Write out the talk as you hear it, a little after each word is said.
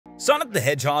Sonic the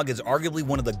Hedgehog is arguably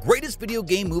one of the greatest video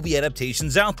game movie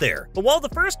adaptations out there. But while the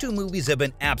first two movies have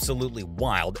been absolutely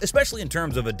wild, especially in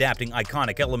terms of adapting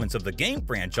iconic elements of the game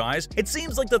franchise, it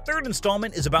seems like the third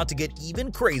installment is about to get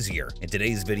even crazier. In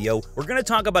today's video, we're going to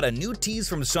talk about a new tease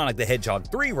from Sonic the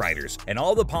Hedgehog 3 writers and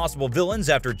all the possible villains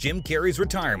after Jim Carrey's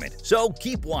retirement. So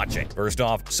keep watching. First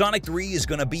off, Sonic 3 is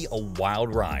going to be a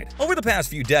wild ride. Over the past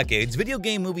few decades, video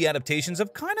game movie adaptations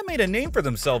have kind of made a name for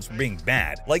themselves for being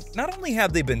bad. Like, not only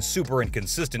have they been super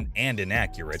inconsistent and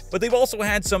inaccurate, but they've also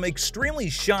had some extremely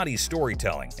shoddy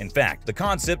storytelling. In fact, the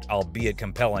concept, albeit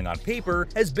compelling on paper,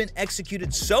 has been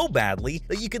executed so badly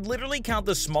that you could literally count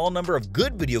the small number of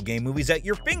good video game movies at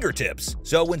your fingertips.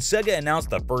 So when Sega announced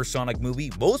the first Sonic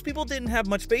movie, most people didn't have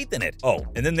much faith in it. Oh,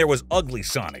 and then there was Ugly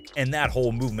Sonic, and that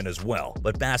whole movement as well.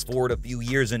 But fast forward a few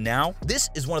years and now, this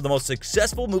is one of the most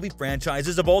successful movie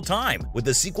franchises of all time, with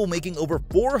the sequel making over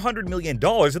 $400 million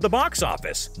at the box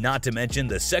office. Not to mention,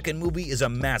 the second movie is a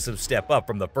massive step up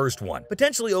from the first one,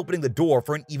 potentially opening the door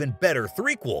for an even better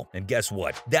threequel. And guess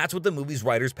what? That's what the movie's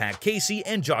writers Pat Casey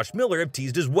and Josh Miller have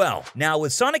teased as well. Now,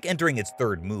 with Sonic entering its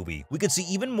third movie, we could see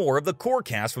even more of the core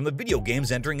cast from the video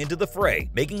games entering into the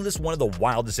fray, making this one of the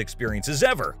wildest experiences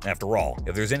ever. After all,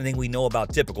 if there's anything we know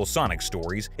about typical Sonic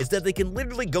stories, it's that they can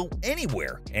literally go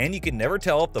anywhere, and you can never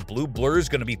tell if the blue blur is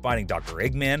going to be fighting Dr.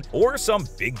 Eggman or some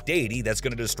big deity that's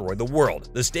going to destroy the world.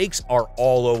 The stakes are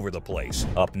all over the place.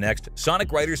 Up next,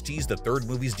 Sonic writers teased the third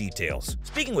movie's details.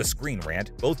 Speaking with Screen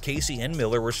Rant, both Casey and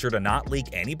Miller were sure to not leak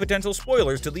any potential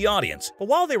spoilers to the audience. But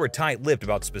while they were tight-lipped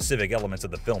about specific elements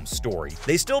of the film's story,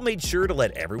 they still made sure to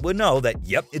let everyone know that,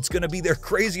 yep, it's gonna be their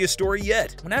craziest story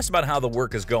yet. When asked about how the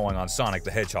work is going on Sonic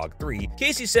the Hedgehog 3,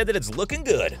 Casey said that it's looking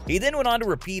good. He then went on to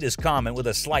repeat his comment with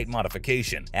a slight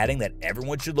modification, adding that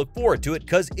everyone should look forward to it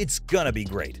because it's gonna be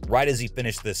great. Right as he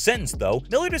finished this sentence, though,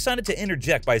 Miller decided to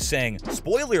interject by saying,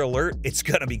 "Spoiler alert, it's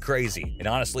gonna be crazy." And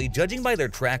honestly, judging by their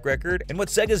track record and what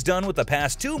Sega's done with the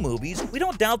past two movies, we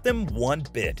don't doubt them one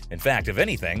bit. In fact, if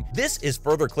anything, this is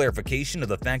further clarification of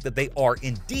the fact that they are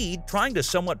indeed trying to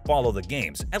somewhat follow the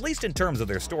games, at least in terms of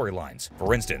their storylines.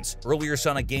 For instance, earlier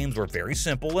Sonic games were very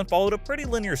simple and followed a pretty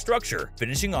linear structure,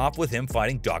 finishing off with him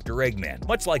fighting Dr. Eggman,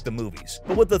 much like the movies.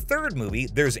 But with the third movie,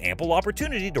 there's ample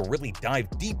opportunity to really dive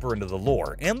deeper into the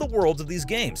lore and the worlds of these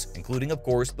games, including, of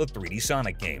course, the 3D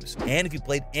Sonic games. And if you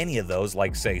played any of those,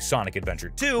 like say Sonic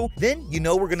Adventure 2, then you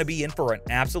know we're going to be in for an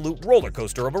absolute roller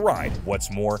coaster of a ride.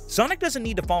 What's more, Sonic doesn't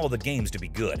need to follow the games to be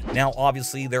good. Now,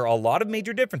 obviously, there are a lot of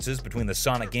major differences between the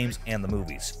Sonic games and the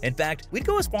movies. In fact, we'd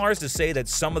go as far as to say that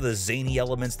some of the zany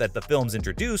elements that the films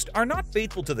introduced are not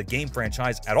faithful to the game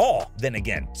franchise at all. Then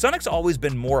again, Sonic's always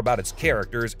been more about its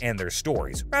characters and their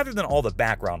stories, rather than all the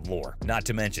background lore. Not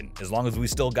to mention, as long as we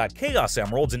still got Chaos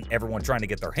Emeralds and everyone trying to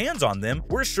get their hands on them,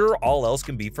 we're sure all else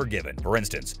can be forgiven. For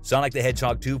instance, Sonic the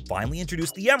Hedgehog 2 finally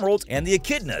introduced the Emeralds and the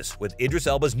Echidnas, with Idris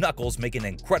Elba's Knuckles making an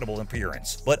incredible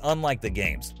appearance. But unlike the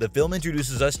games, the film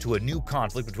introduces us to a new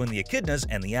conflict between the Echidnas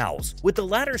and the Owls, with the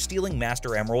latter stealing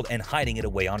Master Emerald and hiding it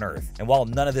away on Earth. And while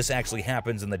none of this actually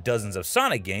happens in the dozens of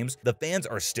Sonic games, the fans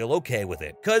are still okay with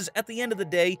it, cause at the end of the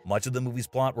day, much of the movie's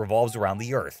plot revolves around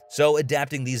the Earth. So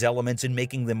adapting these elements and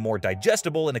making them more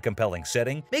digestible in a compelling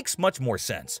setting makes much more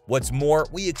sense. What's more,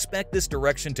 we expect this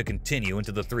direction to continue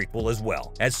into the threequel as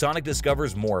well, as Sonic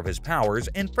discovers more of his powers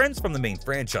and friends from the main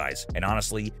franchise. And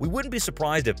honestly, we wouldn't be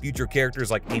surprised if future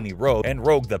characters like Amy Rogue and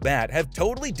Rogue the Bat have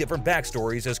totally different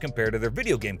backstories as compared to their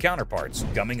video game counterparts.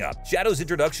 Coming up, Shadow's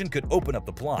introduction could open up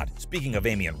the plot. Speaking of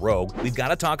Amy and Rogue, we've got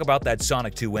to talk about that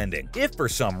Sonic 2 ending. If for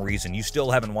some reason you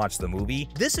still haven't watched the movie,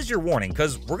 this is your warning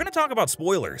because we're going to talk about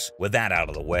spoilers. With that out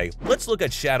of the way, let's look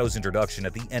at Shadow's introduction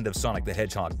at the end of Sonic the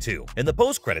Hedgehog 2. In the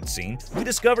post-credits scene, we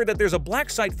discover that there's a black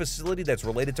site facility that's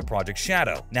related to Project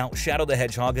Shadow. Now, Shadow the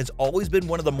Hedgehog has always been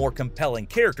one of the more compelling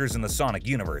characters in the Sonic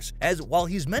universe, as while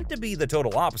he's meant to be the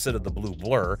total opposite of the blue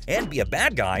blur and be a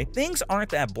bad guy, things aren't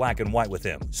that black and white with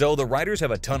him. So the writers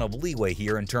have a ton of leeway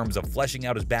here in terms of fleshing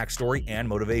out his backstory and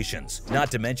motivations.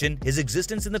 Not to mention, his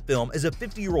existence in the film as a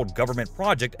 50-year-old government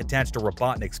project attached to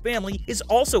Robotnik's family is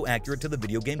also accurate to the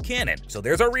video game canon, so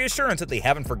there's our reassurance that they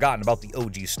haven't forgotten about the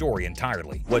OG story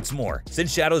entirely. What's more,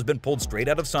 since Shadow's been pulled straight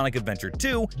out of Sonic Adventure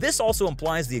 2, this also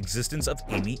implies the existence of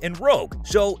Amy and Rogue.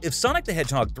 So if Sonic the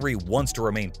Hedgehog 3 wants to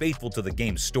remain faithful to the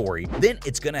game's story, then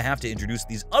it's gonna have to introduce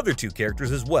these other two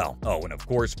characters as well. Oh, and of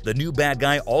course, the new bad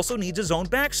guy also needs his own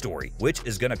backstory, which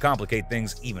is gonna complicate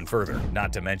things even further.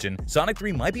 Not to mention, Sonic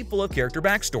 3 might be full of character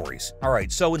backstories.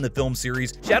 Alright, so in the film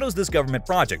series, Shadow's this government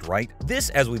project, right? This,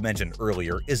 as we mentioned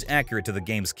earlier, is accurate to the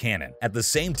game's canon. At the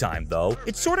same time, though,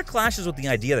 it sort of clashes with the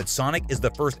idea that Sonic is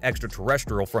the first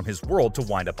extraterrestrial from his world to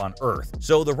wind up on Earth.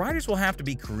 So the writers will have to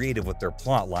be creative with their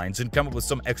plot lines timelines and come up with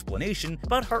some explanation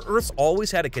about how Earth's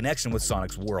always had a connection with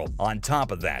Sonic's world. On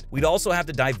top of that, we'd also have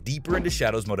to dive deeper into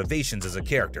Shadow's motivations as a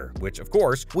character, which of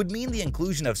course would mean the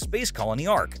inclusion of Space Colony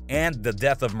Arc and the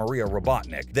death of Maria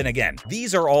Robotnik. Then again,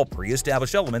 these are all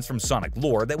pre-established elements from Sonic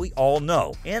lore that we all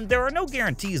know, and there are no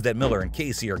guarantees that Miller and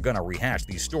Casey are gonna rehash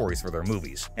these stories for their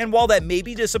movies. And while that may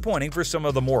be disappointing for some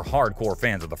of the more hardcore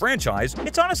fans of the franchise,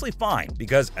 it's honestly fine,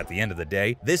 because at the end of the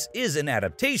day, this is an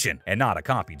adaptation and not a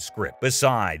copied script.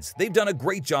 Besides, they've done a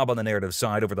great job on the narrative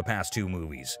side over the past 2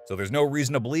 movies, so there's no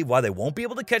reason to believe why they won't be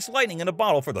able to catch lightning in a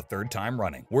bottle for the 3rd time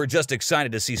running. We're just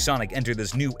excited to see Sonic enter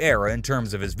this new era in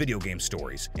terms of his video game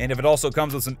stories, and if it also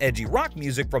comes with some edgy rock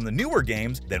music from the newer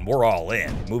games, then we're all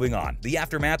in. Moving on, the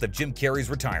aftermath of Jim Carrey's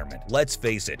retirement. Let's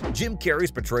face it, Jim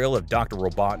Carrey's portrayal of Dr.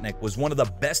 Robotnik was one of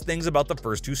the best things about the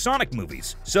first 2 Sonic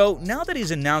movies. So now that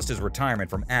he's announced his retirement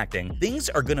from acting, things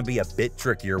are gonna be a bit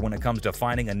trickier when it comes to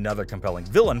finding another compelling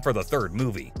villain for the 3rd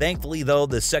movie. Thankfully though,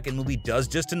 the 2nd movie does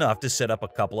just enough to set up a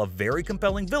couple of very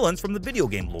compelling villains from the video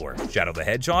game lore, Shadow the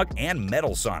Hedgehog and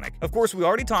Metal Sonic. Of course, we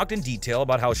already talked in detail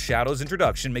about how Shadow's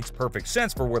introduction makes perfect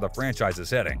sense for where the franchise is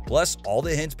heading. Plus, all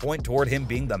the hints point toward him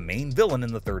being the main villain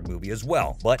in the 3rd movie as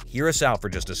well. But hear us out for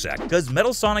just a sec, because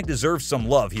Metal Sonic deserves some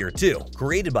love here too.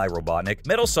 Created by Robotnik,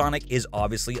 Metal Sonic is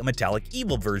obviously a metallic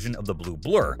evil version of the Blue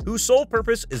Blur, whose sole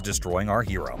purpose is destroying our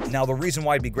hero. Now, the reason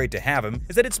why it'd be great to have him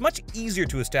is that it's much easier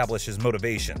to establish his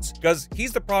motivations, because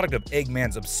he's the product of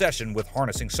Eggman's obsession with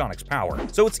harnessing Sonic's power,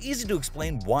 so it's easy to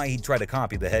explain why he'd try to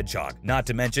copy the Hedgehog. Not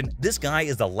to mention, this guy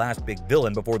is the last big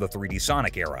villain before the 3D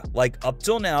Sonic era. Like, up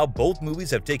till now, both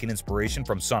movies have taken inspiration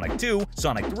from Sonic 2,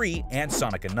 Sonic 3, and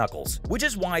Sonic & Knuckles, which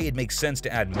is why it makes sense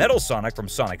to add Metal Sonic from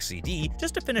Sonic CD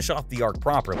just to finish off the arc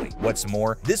properly. What's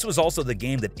more, this was also the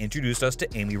game that introduced us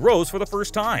to Amy Rose for the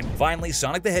first time. Finally,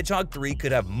 Sonic the Hedgehog 3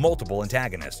 could have multiple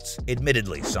antagonists.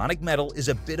 Admittedly, Sonic Metal is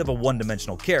a bit of a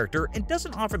one-dimensional character and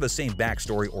doesn't offer the same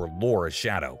backstory or lore as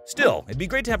Shadow. Still, it'd be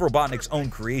great to have Robotnik's own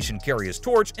creation carry his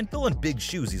torch and fill in big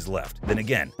shoes he's left. Then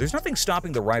again, there's nothing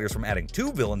stopping the writers from adding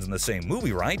 2 villains in the same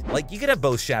movie, right? Like, you could have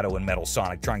both Shadow and Metal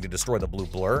Sonic trying to destroy the Blue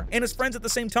Blur and his friends at the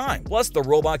same time. Plus, the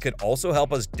robot could also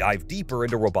help us dive deeper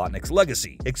into Robotnik's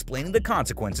legacy, explaining the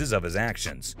consequences of his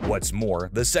actions. What's more,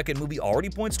 the 2nd movie already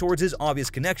points towards his obvious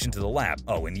connection to the lab.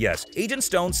 Oh, and yes, Agent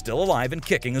Stone's still alive and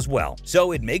kicking as well.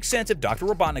 So it makes sense if Dr.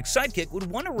 Robotnik's sidekick would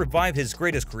want to revive his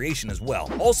greatest creation as well.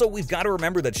 Also, we've got to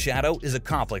remember that Shadow is a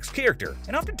complex character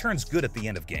and often turns good at the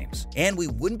end of games. And we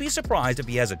wouldn't be surprised if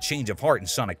he has a change of heart in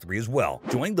Sonic 3 as well,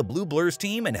 joining the Blue Blur's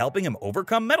team and helping him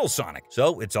overcome Metal Sonic.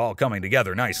 So it's all coming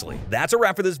together nicely. That's a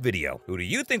wrap for this video. Who do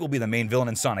you think will be the main villain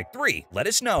in Sonic 3? Let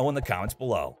us know in the comments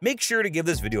below. Make sure to give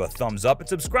this video a thumbs up and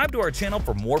subscribe to our channel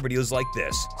for more videos like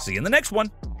this. See you in the next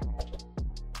one!